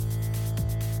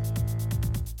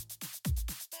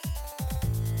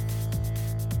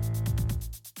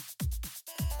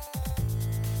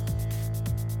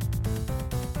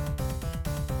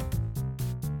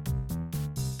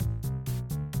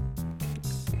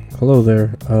hello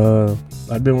there.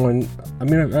 I've been one. I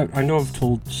mean, I know I've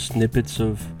told snippets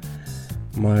of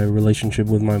my relationship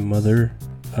with my mother,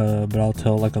 but I'll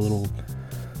tell like a little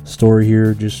story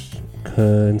here, just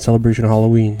in celebration of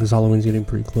Halloween, because Halloween's getting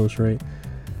pretty close, right?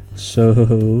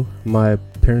 So my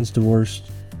parents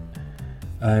divorced,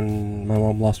 and my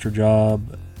mom lost her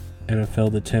job, and a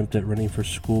failed attempt at running for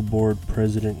school board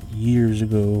president years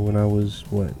ago when I was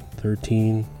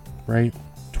 13, right?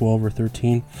 12 or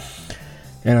 13.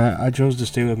 And I chose to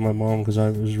stay with my mom because I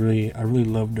really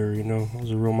loved her, you know. I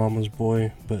was a real mama's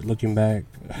boy, but looking back,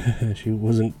 she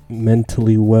wasn't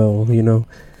mentally well, you know.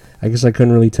 I guess I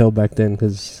couldn't really tell back then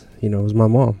because, you know, it was my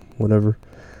mom, whatever.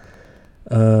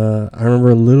 I remember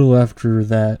a little after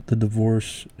that, the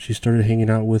divorce, she started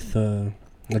hanging out with,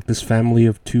 like this family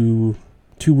of two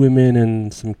women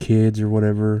and some kids or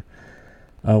whatever.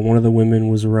 One of the women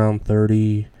was around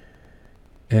 30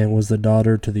 and was the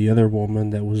daughter to the other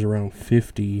woman that was around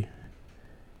 50.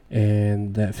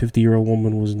 And that 50-year-old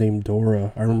woman was named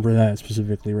Dora. I remember that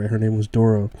specifically, right? Her name was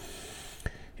Dora.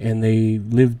 And they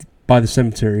lived by the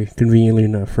cemetery, conveniently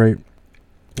enough, right?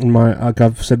 And like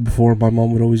I've said before, my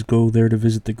mom would always go there to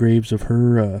visit the graves of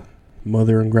her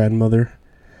mother and grandmother,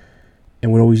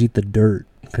 and would always eat the dirt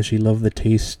because she loved the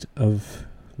taste of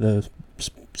the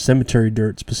cemetery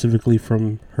dirt, specifically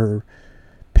from her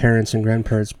parents and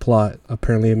grandparents' plot.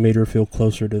 Apparently it made her feel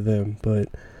closer to them, but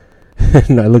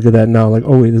and I look at that now like,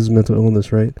 oh wait, this is mental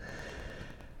illness, right?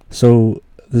 So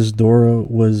this Dora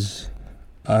was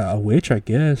a witch, I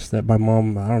guess, that my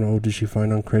mom, I don't know, did she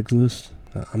find on Craigslist?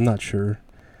 I'm not sure,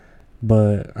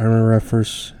 but I remember I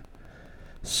first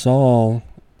saw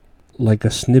like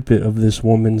a snippet of this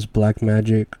woman's black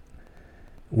magic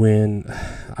when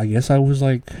I guess I was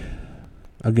like,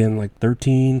 again, like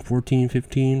 13, 14,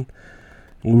 15.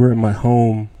 We were at my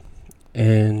home,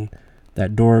 and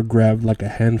that Dora grabbed like a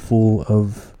handful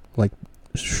of like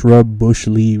shrub bush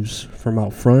leaves from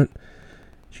out front.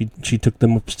 She took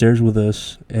them upstairs with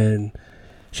us, and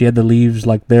she had the leaves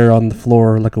like there on the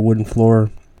floor, like a wooden floor,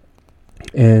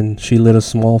 and she lit a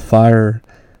small fire,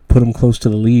 put them close to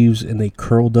the leaves, and they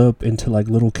curled up into like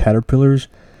little caterpillars,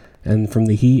 and from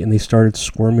the heat, and they started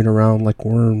squirming around like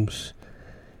worms.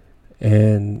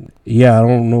 And yeah, I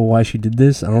don't know why she did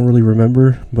this. I don't really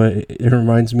remember, but it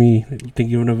reminds me,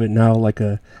 thinking of it now, like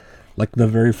the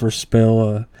very first spell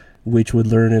a witch would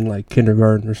learn in like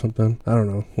kindergarten or something. I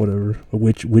don't know, whatever. A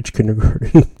witch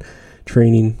kindergarten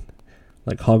training,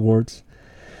 like Hogwarts.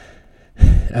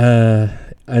 And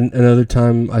another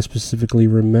time I specifically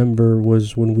remember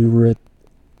was when we were at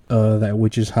that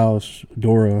witch's house,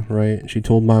 Dora, right? She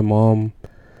told my mom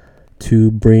to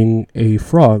bring a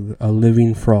frog, a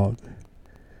living frog.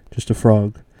 Just a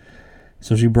frog.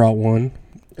 So she brought one.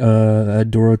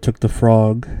 Dora took the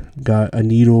frog, got a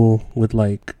needle with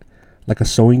like a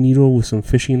sewing needle with some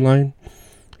fishing line,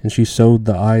 and she sewed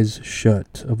the eyes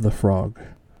shut of the frog.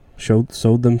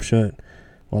 Sewed them shut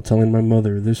while telling my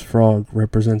mother, this frog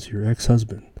represents your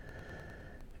ex-husband,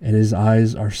 and his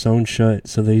eyes are sewn shut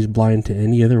so that he's blind to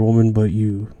any other woman but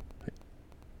you.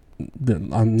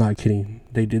 I'm not kidding.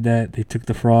 They did that. They took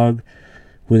the frog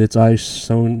with its eyes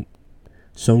sewn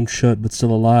shut but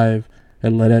still alive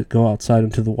and let it go outside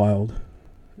into the wild.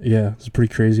 Yeah, it's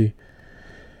pretty crazy.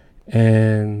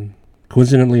 And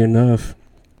coincidentally enough,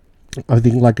 I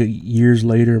think like years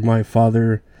later, my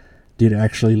father did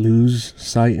actually lose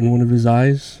sight in one of his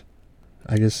eyes.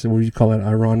 I guess, what do you call it,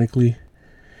 ironically,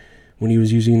 when he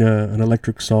was using an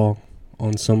electric saw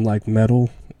on some like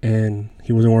metal, and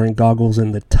he wasn't wearing goggles,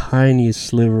 and the tiniest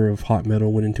sliver of hot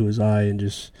metal went into his eye and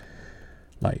just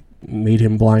like made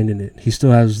him blind in it. He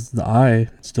still has the eye,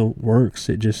 it still works,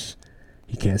 it just,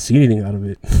 he can't see anything out of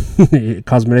it.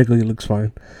 Cosmetically it looks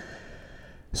fine.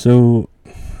 So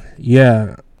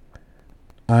yeah,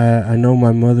 I know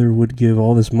my mother would give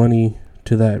all this money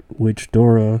to that witch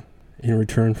Dora in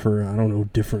return for, I don't know,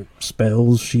 different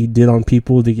spells she did on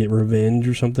people to get revenge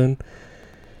or something.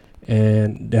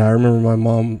 And I remember my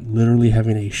mom literally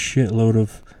having a shitload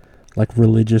of like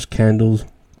religious candles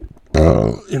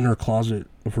in her closet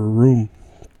of her room,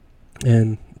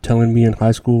 and telling me in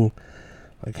high school,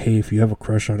 like, hey, if you have a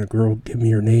crush on a girl, give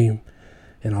me her name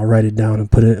and I'll write it down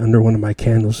and put it under one of my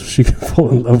candles so she can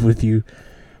fall in love with you.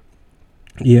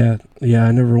 Yeah,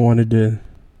 I never wanted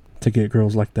to get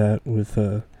girls like that with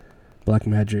black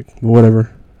magic, but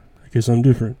whatever, I guess I'm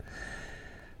different.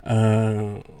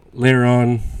 Later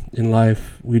on in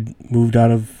life, we moved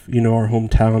out of, you know, our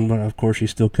hometown, but of course she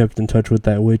still kept in touch with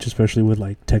that witch, especially with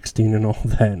like texting and all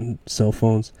that and cell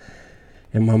phones.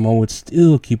 And my mom would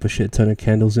still keep a shit ton of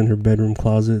candles in her bedroom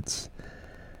closets.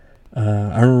 I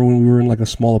remember when we were in like a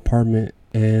small apartment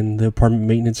and the apartment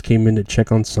maintenance came in to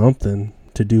check on something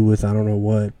to do with I don't know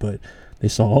what, but they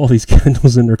saw all these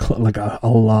candles in their like a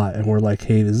lot, and we're like,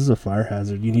 hey, this is a fire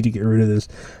hazard. You need to get rid of this.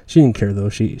 She didn't care though.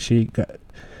 She didn't get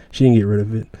rid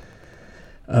of it.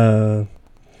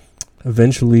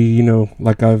 Eventually, you know,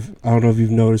 like I don't know if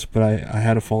you've noticed, but I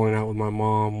had a falling out with my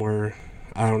mom where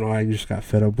I don't know, I just got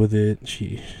fed up with it.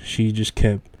 She just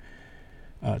kept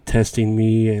testing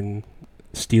me and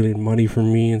stealing money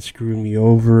from me and screwing me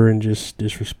over and just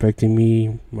disrespecting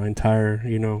me my entire,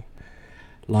 you know,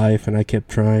 life. And I kept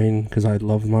trying because I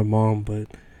loved my mom, but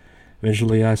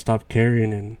eventually I stopped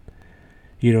caring. And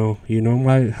you know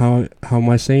how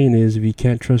my saying is, if you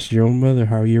can't trust your own mother,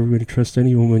 how are you ever going to trust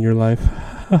any woman in your life?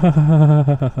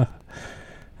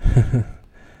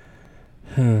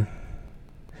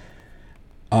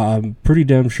 I'm pretty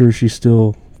damn sure she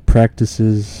still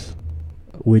practices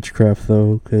witchcraft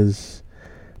though, because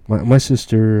my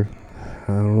sister, I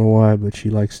don't know why, but she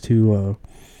likes to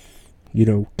you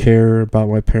know, care about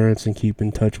my parents and keep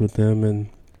in touch with them, and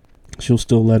she'll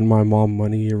still lend my mom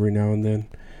money every now and then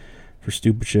for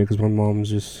stupid shit, because my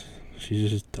mom's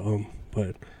she's just dumb.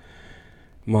 But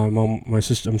my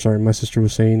sister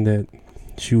was saying that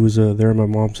she was there at my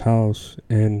mom's house,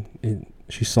 and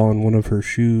she saw in one of her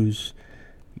shoes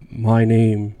my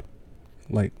name,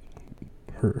 like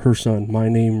her son, my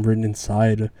name written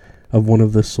inside of one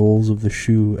of the soles of the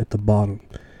shoe at the bottom.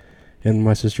 And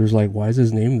my sister's like, why is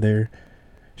his name there?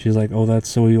 She's like, oh, that's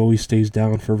so he always stays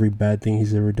down for every bad thing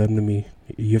he's ever done to me.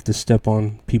 You have to step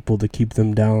on people to keep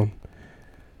them down.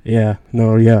 Yeah,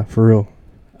 for real.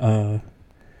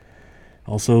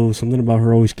 Also, something about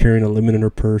her always carrying a lemon in her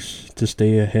purse to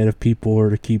stay ahead of people or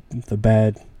to keep the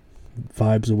bad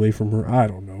vibes away from her. I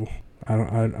don't know. I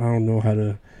don't know how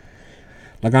to.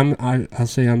 Like, I'll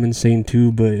say I'm insane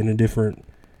too, but in a different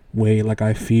way. Like,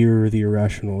 I fear the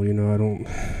irrational. You know, I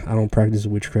don't practice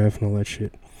witchcraft and all that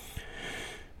shit.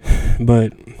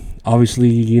 But obviously,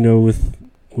 you know,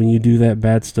 when you do that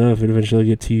bad stuff, it eventually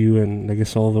get to you. And I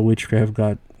guess all the witchcraft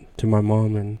got to my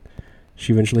mom, and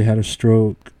she eventually had a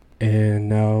stroke, and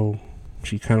now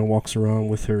she kind of walks around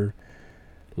with her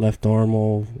left arm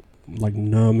all like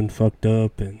numb and fucked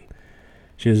up, and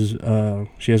she has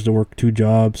to work 2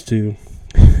 jobs to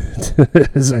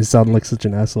I sound like such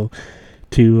an asshole,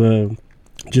 to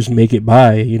just make it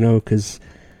by, you know, because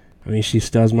I mean, she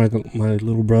still has my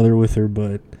little brother with her,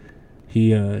 but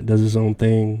he does his own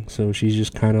thing, so she's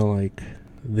just kind of like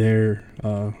there.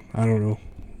 I don't know,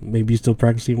 maybe still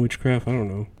practicing witchcraft, I don't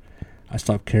know. I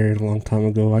stopped caring a long time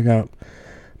ago. I got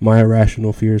my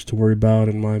irrational fears to worry about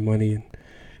and my money. And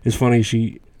it's funny,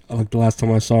 like the last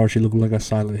time I saw her, she looked like a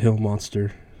Silent Hill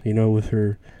monster, you know, with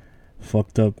her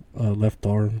fucked up left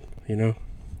arm, you know,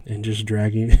 and just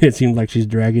dragging. It seemed like she's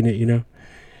dragging it, you know.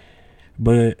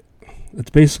 But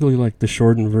it's basically like the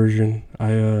shortened version.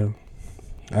 I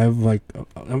have like,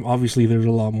 obviously there's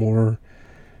a lot more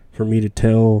for me to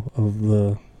tell of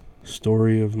the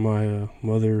story of my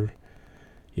mother,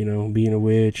 you know, being a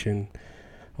witch and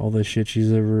all the shit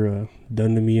she's ever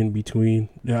done to me in between.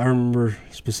 I remember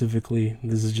specifically,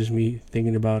 this is just me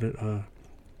thinking about it,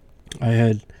 I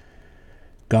had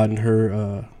gotten her,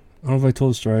 I don't know if I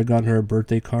told the story, I gotten her a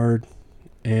birthday card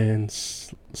and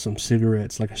some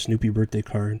cigarettes, like a Snoopy birthday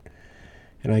card,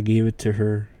 and I gave it to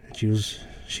her, and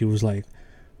she was like,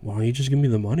 why don't you just give me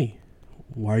the money?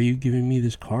 Why are you giving me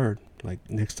this card? Like,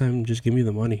 next time, just give me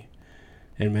the money.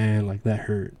 And man, like, that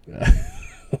hurt.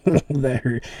 That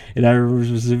hurt. And I remember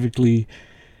specifically,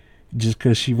 just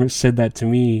because she said that to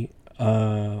me,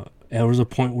 there was a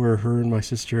point where her and my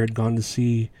sister had gone to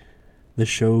see the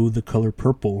show The Color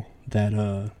Purple, that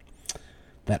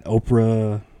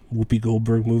Oprah Whoopi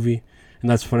Goldberg movie. And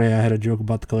that's funny, I had a joke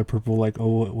about The Color Purple, like,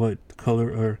 oh, what color,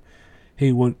 or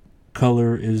hey, what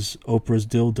color is Oprah's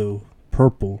dildo?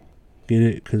 Purple. Get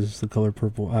it? Because The Color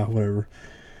Purple, whatever.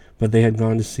 But they had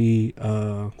gone to see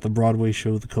the Broadway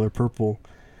show The Color Purple,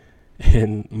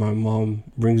 and my mom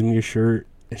brings me a shirt,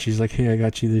 and she's like, hey, I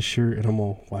got you this shirt. And I'm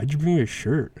all, why'd you bring me a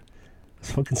shirt?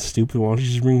 It's fucking stupid. Why don't you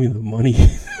just bring me the money?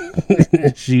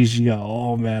 she got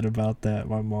all mad about that,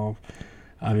 my mom.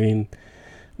 I mean,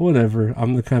 whatever.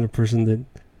 I'm the kind of person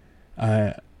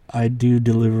that I do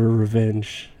deliver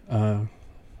revenge.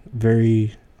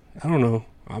 Very, I don't know.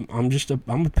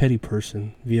 I'm a petty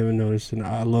person, if you haven't noticed, and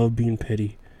I love being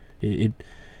petty. It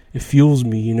fuels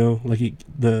me, you know, like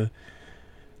the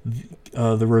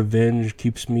revenge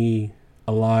keeps me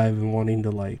alive and wanting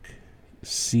to like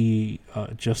see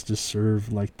justice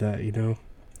served like that, you know.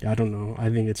 I don't know. I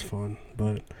think it's fun,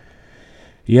 but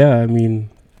yeah, I mean,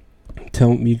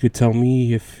 you could tell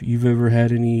me if you've ever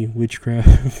had any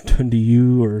witchcraft done to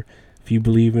you, or if you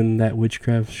believe in that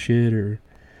witchcraft shit, or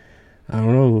I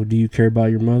don't know, do you care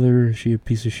about your mother? Is she a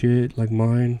piece of shit like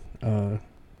mine? I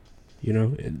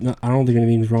don't think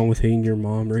anything's wrong with hating your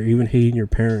mom or even hating your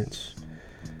parents.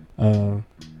 I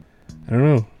don't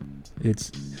know.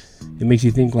 It makes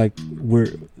you think like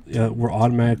we're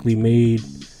automatically made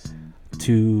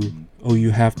to, oh,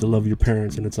 you have to love your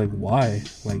parents, and it's like, why?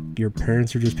 Like, your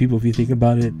parents are just people. If you think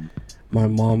about it, my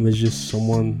mom is just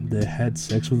someone that had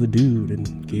sex with a dude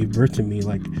and gave birth to me.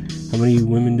 Like, how many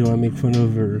women do I make fun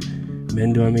of, or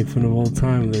men do I make fun of all the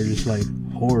time? They're just like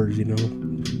whores,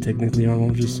 technically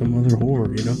I'm just some other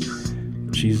whore,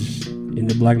 she's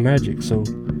into black magic, so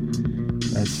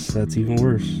that's even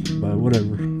worse, but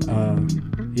whatever.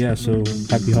 So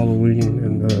happy Halloween,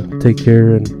 and take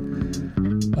care, and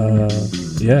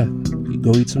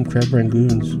go eat some crab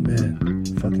rangoons, man.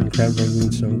 Fucking crab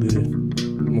rangoons sound good.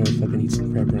 I'm gonna fucking eat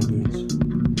some crab rangoons.